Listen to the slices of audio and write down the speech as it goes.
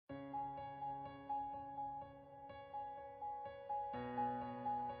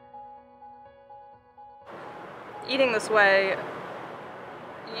eating this way,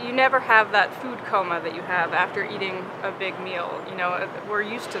 you never have that food coma that you have after eating a big meal. You know, we're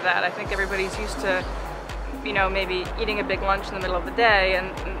used to that. I think everybody's used to, you know, maybe eating a big lunch in the middle of the day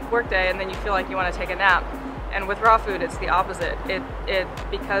and work day, and then you feel like you want to take a nap. And with raw food, it's the opposite.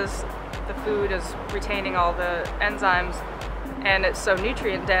 Because the food is retaining all the enzymes and it's so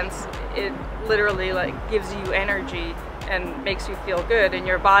nutrient dense, it literally like gives you energy and makes you feel good, and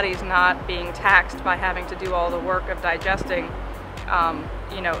your body's not being taxed by having to do all the work of digesting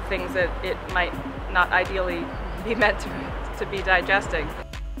you know, things that it might not ideally be meant to be digesting.